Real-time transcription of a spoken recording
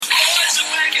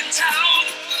And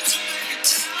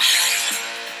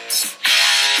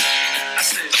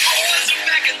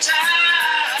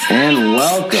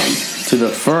welcome to the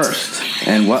first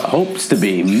and what hopes to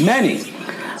be many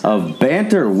of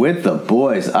Banter with the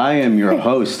Boys. I am your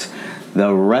host,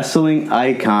 the wrestling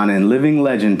icon and living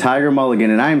legend, Tiger Mulligan,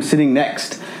 and I am sitting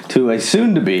next to a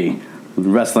soon-to-be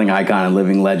wrestling icon and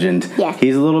living legend. Yes.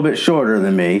 He's a little bit shorter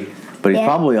than me, but he's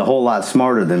probably a whole lot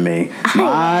smarter than me.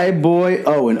 My boy,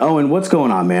 Owen. Owen, what's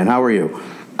going on, man? How are you?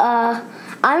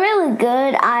 I'm really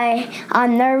good.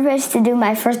 I'm nervous to do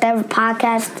my first ever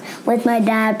podcast with my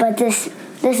dad, but this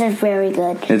is very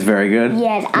good. It's very good?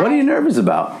 Yes. What are you nervous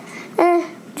about?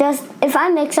 Just if I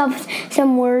mix up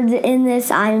some words in this,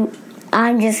 I'm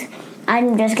just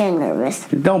getting nervous.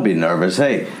 Don't be nervous.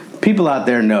 Hey, people out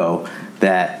there know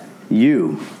that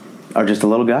you are just a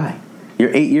little guy.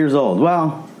 You're 8 years old.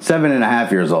 Well,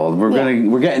 7.5 years old. We're getting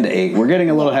to 8. We're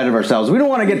getting a little ahead of ourselves. We don't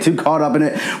want to get too caught up in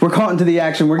it. We're caught into the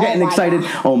action. We're getting excited.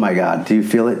 God. Oh my God. Do you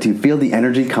feel it? Do you feel the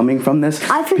energy coming from this?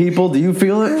 People, do you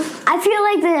feel it? I feel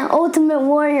like the Ultimate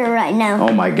Warrior right now.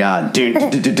 Oh my God. As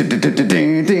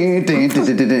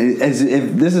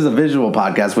if this is a visual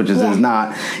podcast, which is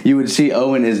not, you would see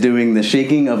Owen is doing the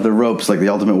shaking of the ropes like the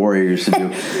Ultimate Warrior used to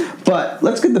do. But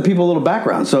let's give the people a little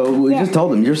background. So we just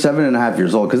told them you're 7.5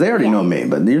 years old, because they already know me,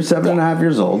 but you're 7.5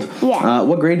 years old. Yeah.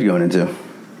 What grade are you going into?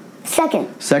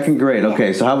 Second grade.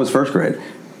 Okay, so how was first grade?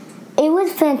 It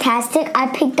was fantastic. I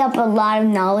picked up a lot of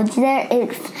knowledge there.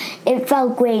 It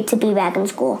felt great to be back in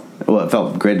school. Well, it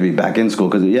felt great to be back in school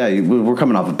because, we're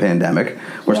coming off a pandemic.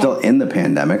 We're still in the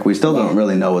pandemic. We still don't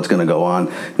really know what's going to go on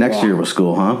next year with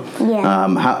school, huh? Yeah.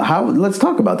 How? Let's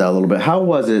talk about that a little bit. How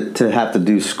was it to have to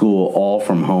do school all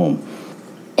from home?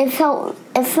 It felt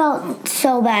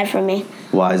so bad for me.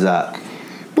 Why is that?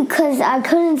 Because I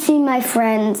couldn't see my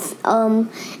friends.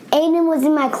 Aiden was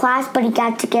in my class, but he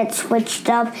got to get switched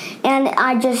up, and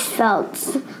I felt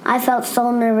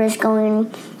so nervous going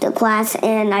to class,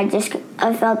 and I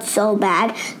felt so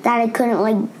bad that I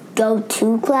couldn't go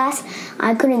to class.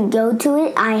 I couldn't go to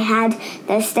it. I had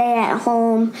to stay at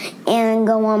home and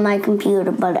go on my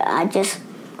computer, but I just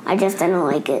didn't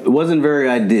like it. It wasn't very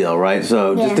ideal, right?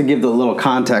 So just to give the little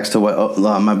context to what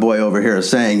my boy over here is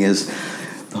saying is,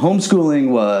 homeschooling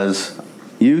was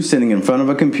you sitting in front of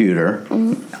a computer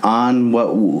on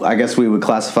what I guess we would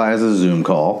classify as a Zoom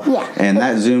call. Yeah. And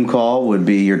that Zoom call would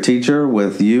be your teacher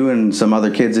with you and some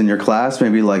other kids in your class,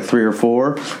 maybe like 3 or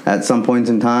 4 at some points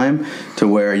in time, to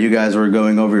where you guys were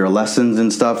going over your lessons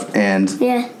and stuff. And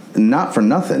not for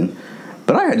nothing,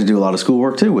 but I had to do a lot of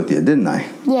schoolwork too with you, didn't I?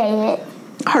 Yeah.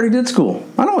 I already did school.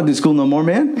 I don't want to do school no more,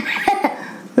 man.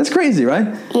 That's crazy,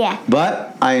 right? Yeah.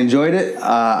 But I enjoyed it.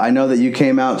 I know that you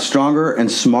came out stronger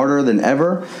and smarter than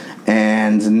ever.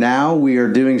 And now we are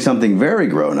doing something very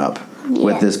grown up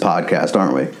with this podcast,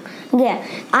 aren't we? Yeah.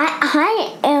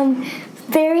 I am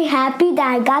very happy that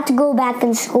I got to go back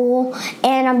in school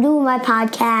and I'm doing my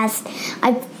podcast.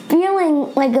 I'm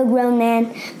feeling like a grown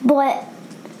man, but...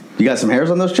 You got some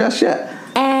hairs on those chests yet?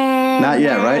 Not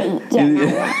yet, right? Yeah, not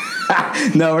yet.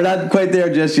 No, we're not quite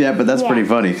there just yet, but that's pretty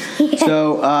funny.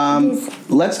 So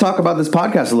let's talk about this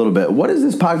podcast a little bit. What is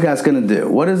this podcast going to do?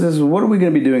 What are we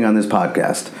going to be doing on this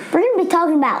podcast? We're going to be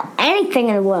talking about anything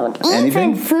in the world.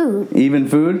 Even food. Even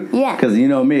food? Yeah. Because you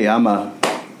know me,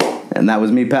 and that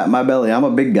was me patting my belly. I'm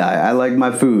a big guy. I like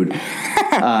my food.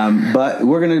 But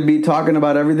we're going to be talking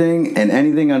about everything and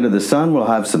anything under the sun. We'll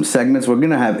have some segments. We're going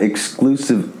to have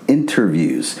exclusive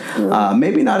interviews.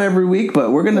 Maybe not every week,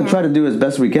 but we're going to try to do as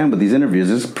best we can with these interviews.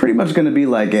 It's pretty much going to be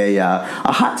like a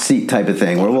hot seat type of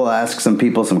thing where we'll ask some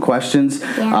people some questions.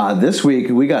 This week,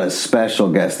 we got a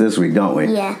special guest this week, don't we?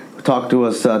 Yeah. Talk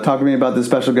to me about the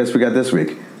special guest we got this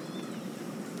week.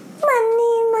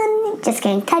 Just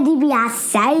kidding. Ted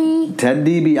DiBiase. Ted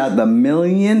DiBiase, the $1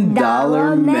 million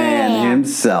man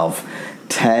himself.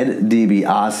 Ted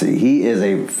DiBiase. He is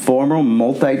a former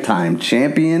multi-time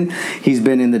champion. He's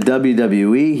been in the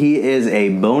WWE. He is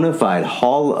a bona fide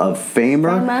Hall of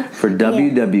Famer for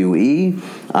WWE.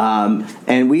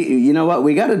 And you know what?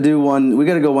 We got to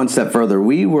go one step further.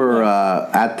 We were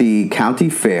at the county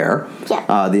fair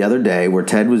the other day where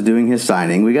Ted was doing his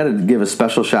signing. We got to give a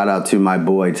special shout out to my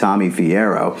boy Tommy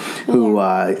Fierro, who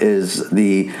is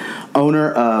the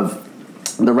owner of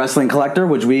The Wrestling Collector,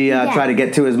 which we try to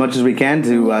get to as much as we can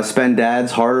to spend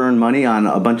Dad's hard-earned money on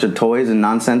a bunch of toys and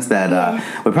nonsense that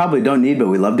we probably don't need, but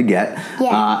we love to get.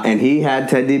 And he had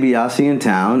Ted DiBiase in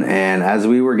town, and as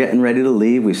we were getting ready to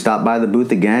leave, we stopped by the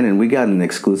booth again, and we got an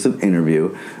exclusive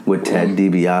interview with Ted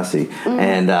DiBiase.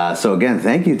 And so, again,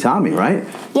 thank you, Tommy, right?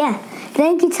 Yeah.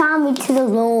 Thank you, Tommy, to the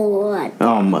Lord.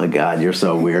 Oh my God, you're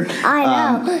so weird.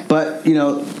 I know. But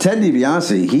Ted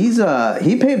DiBiase,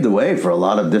 he paved the way for a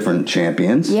lot of different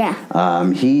champions. Yeah.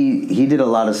 He did a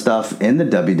lot of stuff in the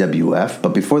WWF,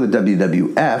 but before the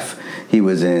WWF, he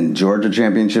was in Georgia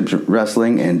Championship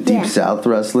Wrestling and Deep South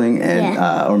Wrestling and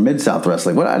or Mid South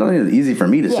Wrestling. What I don't know, easy for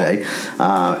me to say.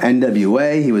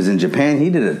 NWA. He was in Japan. He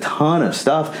did a ton of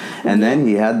stuff, and then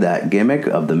he had that gimmick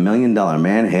of the $1 Million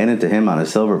Man handed to him on a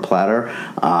silver platter.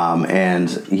 And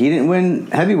he didn't win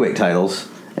heavyweight titles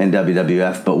in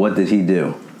WWF, but what did he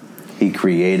do? He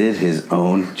created his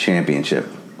own championship.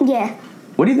 Yeah.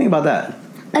 What do you think about that?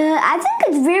 I think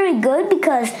it's very good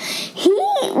because he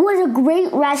was a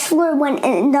great wrestler when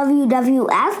in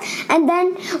WWF, and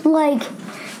then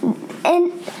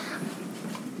in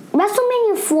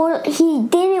WrestleMania 4, he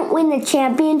didn't win the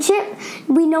championship.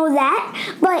 We know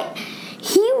that, but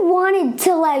he wanted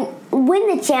to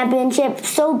win the championship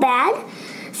so bad,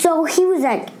 so he was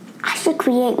like, I should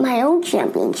create my own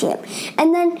championship.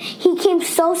 And then he came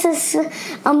successful?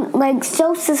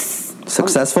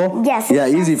 Yes. Yeah,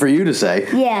 easy for you to say.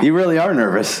 Yeah. You really are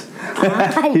nervous.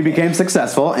 He became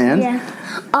successful and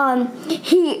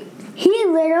he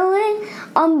literally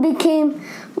became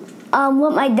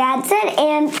what my dad said,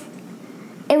 and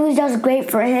it was just great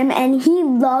for him, and he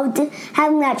loved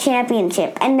having that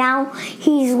championship. And now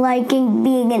he's liking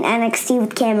being in NXT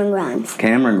with Cameron Grimes.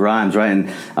 Cameron Grimes, right?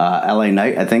 And LA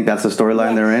Knight, I think that's the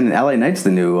storyline they're in. And LA Knight's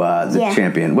the new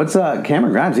champion. What's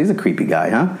Cameron Grimes? He's a creepy guy,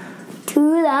 huh? To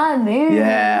the moon.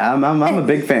 Yeah, I'm a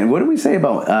big fan. What do we say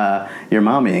about your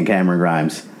mommy and Cameron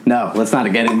Grimes? No, let's not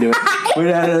get into it.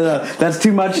 No. That's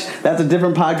too much. That's a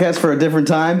different podcast for a different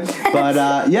time.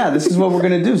 But this is what we're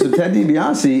going to do. So Ted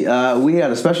DiBiase, we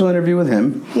had a special interview with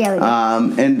him. Yeah,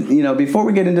 we did. And, before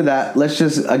we get into that, let's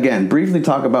just, again, briefly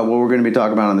talk about what we're going to be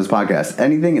talking about on this podcast.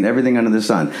 Anything and everything under the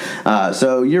sun.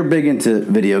 So you're big into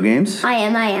video games. I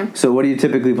am. So what do you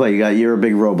typically play? You're a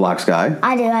big Roblox guy.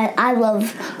 I do. I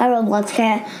love my Roblox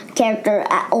character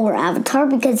over Avatar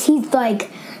because he's,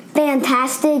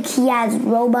 fantastic. He has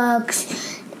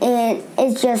Robux, and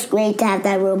it's just great to have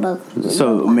that Robux.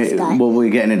 So, we're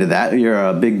getting into that. You're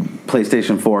a big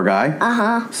PlayStation 4 guy.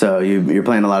 Uh-huh. So you're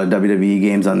playing a lot of WWE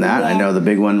games on that. Yeah. I know the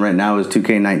big one right now is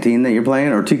 2K19 that you're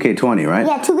playing, or 2K20, right?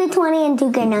 Yeah, 2K20 and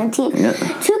 2K19. Yeah.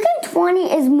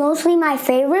 2K20 is mostly my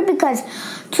favorite because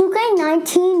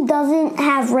 2K19 doesn't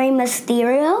have Rey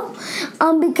Mysterio,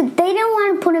 because they didn't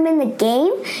want to put him in the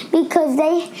game because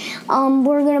they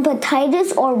were going to put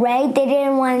Titus or Rey. They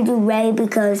didn't want to do Rey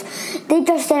because they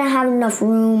just didn't have enough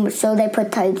room, so they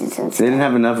put Titus instead. They didn't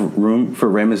have enough room for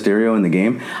Rey Mysterio in the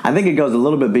game. I think it goes a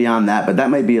little bit beyond that, but that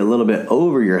might be a little bit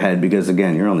over your head because,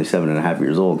 again, you're only 7.5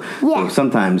 years old. Yeah. So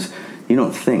sometimes you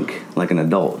don't think like an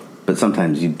adult, but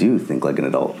sometimes you do think like an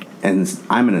adult. And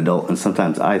I'm an adult, and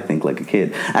sometimes I think like a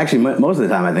kid. Actually, most of the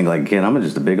time I think like a kid. I'm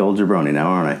just a big old jabroni now,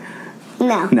 aren't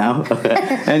I? No?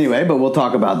 Anyway, but we'll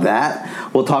talk about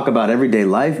that. We'll talk about everyday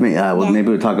life. Maybe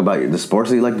we'll talk about the sports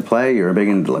that you like to play. You're big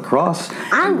into lacrosse.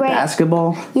 I'm great.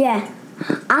 Basketball. Yeah.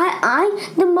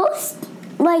 The most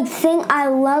thing I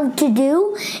love to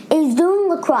do is doing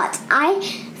lacrosse. I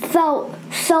felt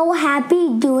so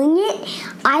happy doing it.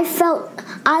 I felt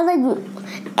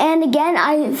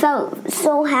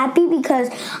so happy because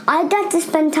I got to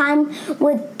spend time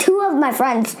with 2 of my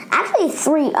friends, actually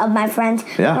 3 of my friends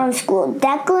from school,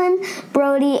 Declan,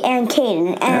 Brody, and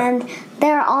Caden, and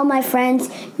they're all my friends.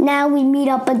 Now we meet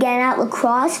up again at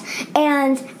lacrosse,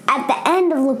 and at the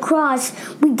end of lacrosse,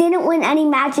 we didn't win any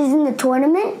matches in the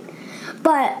tournament,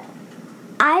 but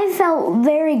I felt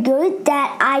very good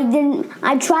that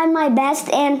I tried my best,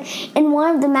 and in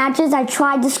one of the matches I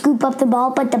tried to scoop up the ball,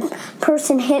 but the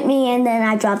person hit me and then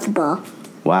I dropped the ball.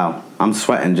 Wow, I'm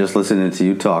sweating just listening to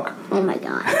you talk. Oh my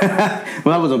God.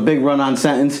 Well, that was a big run-on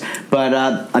sentence, but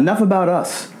enough about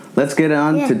us. Let's get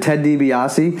on to Ted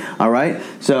DiBiase, all right?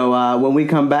 So when we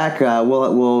come back,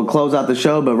 we'll close out the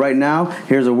show, but right now,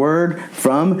 here's a word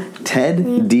from Ted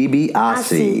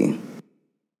DiBiase.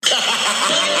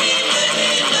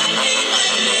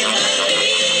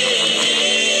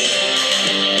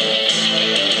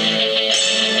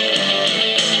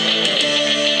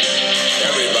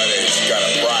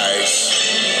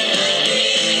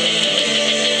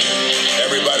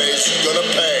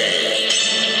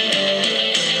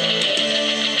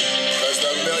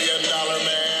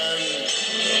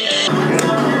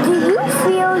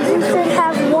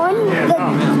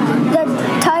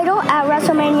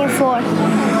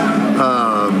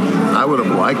 I would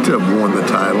have liked to have won the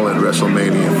title at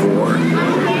WrestleMania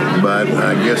 4, but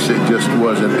I guess it just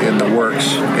wasn't in the works.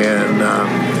 And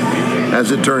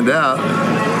as it turned out,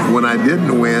 when I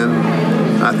didn't win,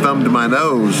 I thumbed my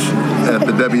nose at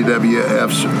the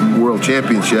WWF's World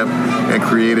Championship and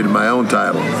created my own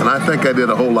title. And I think I did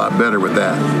a whole lot better with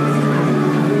that.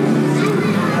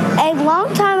 A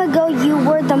long time ago, you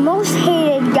were the most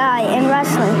hated guy in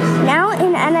wrestling. Now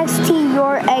in NXT,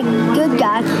 you're a good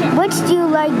guy. Which do you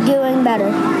like doing better?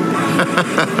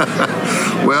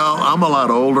 Well, I'm a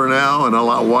lot older now and a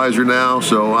lot wiser now,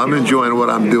 so I'm enjoying what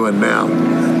I'm doing now.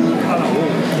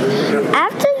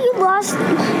 After you lost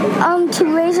to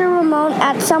Razor Ramon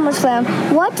at SummerSlam,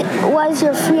 what was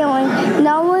your feeling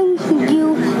knowing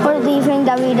you were leaving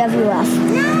WWF?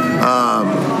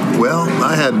 Well,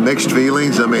 I had mixed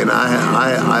feelings. I mean,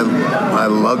 I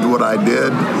loved what I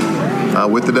did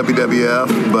with the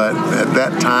WWF, but at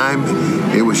that time,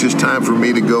 it was just time for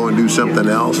me to go and do something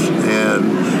else.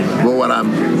 And well,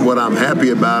 what I'm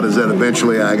happy about is that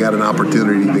eventually I got an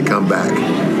opportunity to come back.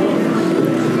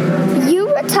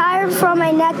 You retired from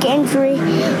a neck injury.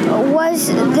 Was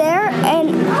there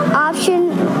an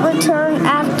option return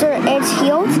after it's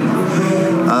healed?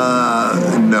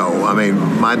 No. I mean,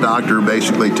 my doctor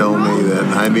basically told me that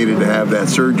I needed to have that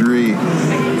surgery,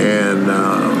 and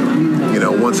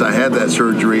once I had that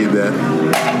surgery, that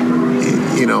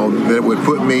it would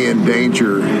put me in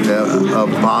danger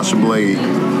of possibly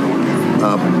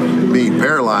being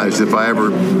paralyzed if I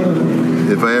ever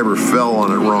fell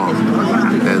on it wrong.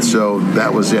 And so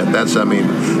that was it. And at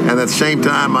the same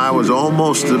time, I was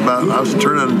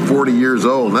turning 40 years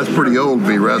old, and that's pretty old to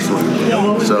be wrestling.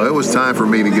 So it was time for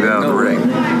me to get out of the ring.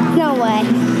 No way.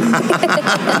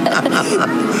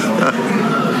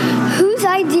 Whose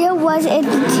idea was it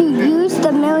to use the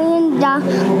 $1 million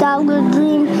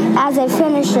dream as a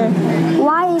finisher?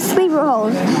 Why sleeper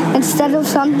hold instead of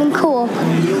something cool?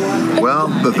 Well,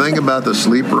 the thing about the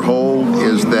sleeper hold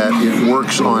is that it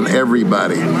works on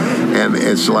everybody. And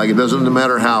it's like, it doesn't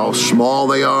matter how small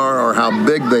they are or how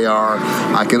big they are,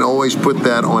 I can always put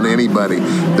that on anybody.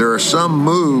 There are some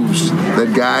moves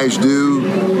that guys do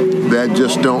that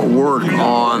just don't work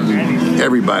on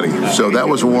everybody. So that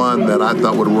was one that I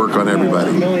thought would work on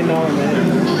everybody.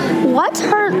 What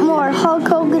hurt more, Hulk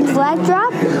Hogan's leg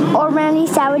drop or Randy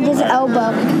Savage's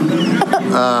elbow?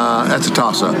 That's a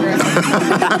toss-up.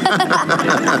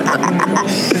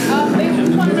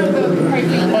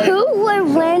 Who would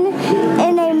win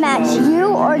in a match, you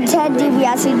or Ted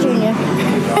DiBiase Jr.?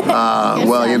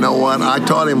 Well, you know what? I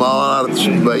taught him all out,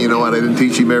 but you know what? I didn't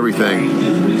teach him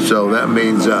everything. So that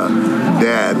means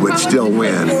Dad would still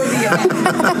win.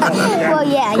 Well,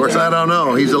 yeah. Of course, I don't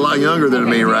know. He's a lot younger than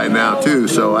me right now, too,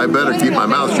 so I better keep my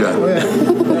mouth shut.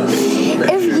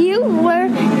 If you were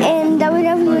in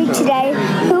WWE today,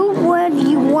 who would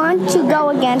you want to go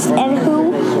against, and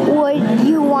who would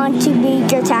you want to be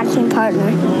your tag team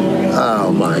partner?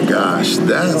 Oh, my gosh.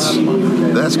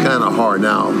 That's kind of hard.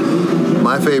 Now,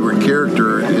 my favorite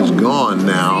character is gone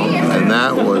now, and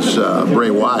that was Bray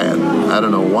Wyatt. I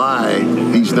don't know why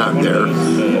he's not there,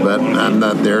 but I'm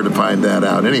not there to find that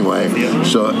out anyway.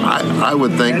 So I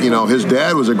would think, his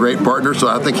dad was a great partner, so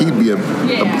I think he'd be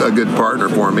a good partner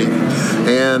for me.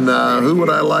 And who would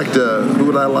I like to?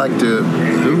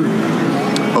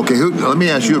 Okay, let me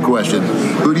ask you a question.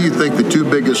 Who do you think the two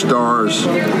biggest stars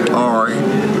are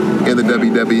in the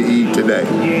WWE today?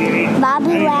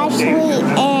 Bobby Lashley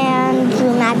and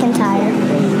Drew McIntyre.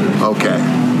 Okay.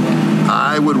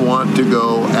 I would want to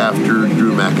go after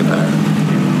Drew McIntyre.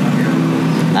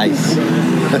 Nice.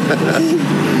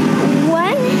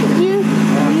 When you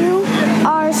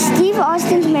are Steve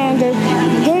Austin's manager,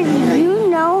 did you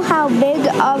know how big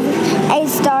of a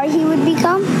star he would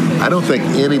become? I don't think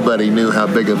anybody knew how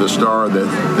big of a star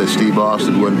that Steve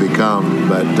Austin would become,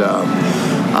 but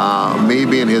me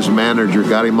being his manager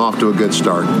got him off to a good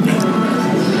start.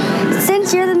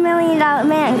 Since you're the $1 million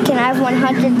man, can I have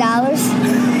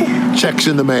 $100? Checks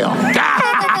in the mail.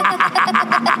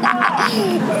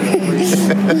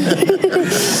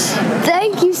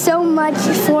 Thank you so much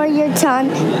for your time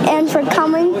and for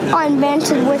coming on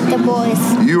Banter with the Boys.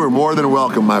 You are more than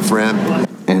welcome, my friend.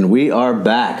 And we are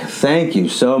back. Thank you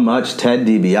so much, Ted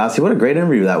DiBiase. What a great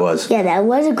interview that was. Yeah, that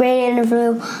was a great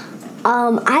interview.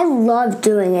 I love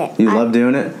doing it. You love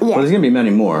doing it? Yeah. Well, there's going to be many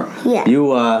more. Yeah.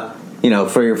 You,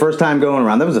 for your first time going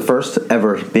around, that was the first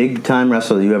ever big-time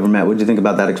wrestler you ever met. What did you think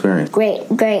about that experience? Great.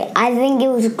 I think it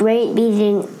was great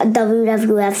meeting a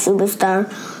WWF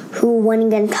superstar who won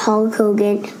against Hulk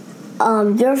Hogan,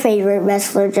 your favorite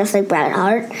wrestler, just like Bret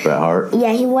Hart. Bret Hart?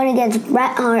 Yeah, he won against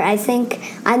Bret Hart. I think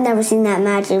I've never seen that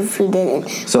match if he didn't.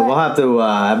 So we'll have to,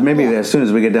 as soon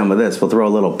as we get done with this, we'll throw a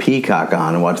little Peacock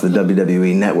on and watch the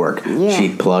WWE Network. Yeah.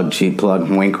 Cheap plug,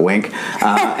 wink, wink.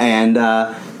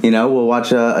 we'll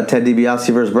watch a Ted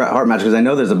DiBiase versus Bret Hart match, because I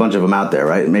know there's a bunch of them out there,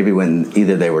 right? Maybe when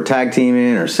either they were tag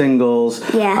teaming or singles.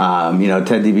 Yeah.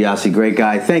 Ted DiBiase, great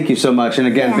guy. Thank you so much. And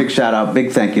again, big shout out,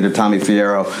 big thank you to Tommy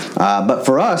Fierro. But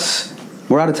for us,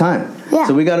 we're out of time. Yeah.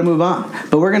 So we got to move on.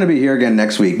 But we're going to be here again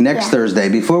next week, next Thursday.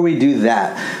 Before we do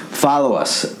that, follow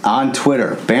us on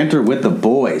Twitter, Banter with the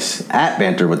Boys, at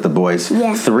Banter with the Boys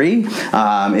 3.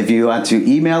 If you want to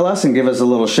email us and give us a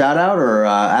little shout out or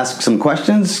ask some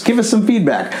questions, give us some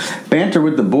feedback. Banter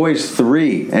with the Boys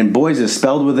 3, and boys is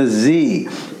spelled with a Z.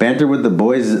 Banter with the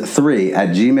Boys 3 at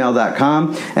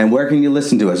gmail.com. And where can you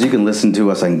listen to us? You can listen to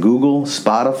us on Google,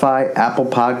 Spotify, Apple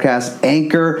Podcasts,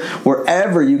 Anchor,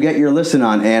 wherever you get your listen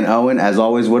on. And Owen, as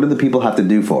always, what do the people have to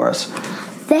do for us?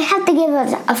 They have to give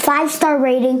us a 5-star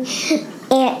rating,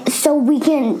 and so we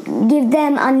can give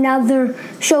them another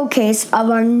showcase of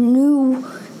our new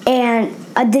and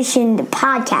edition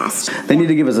podcast. They need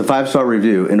to give us a 5-star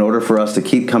review in order for us to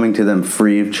keep coming to them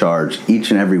free of charge each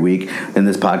and every week. And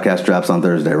this podcast drops on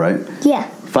Thursday, right? Yeah.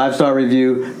 5-star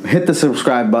review, hit the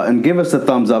subscribe button, give us a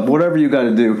thumbs up, whatever you got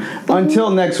to do. Until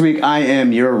next week, I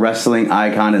am your wrestling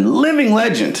icon and living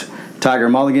legend, Tiger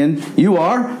Mulligan. You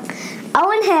are?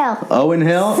 Owen Hill. Owen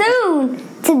Hill. Soon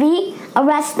to be a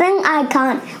wrestling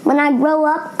icon. When I grow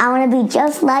up, I want to be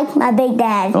just like my big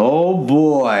dad. Oh,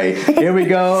 boy. Here we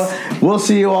go. We'll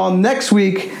see you all next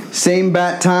week. Same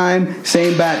bat time,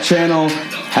 same bat channel.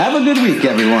 Have a good week,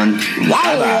 everyone. Yeah.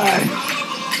 Bye-bye.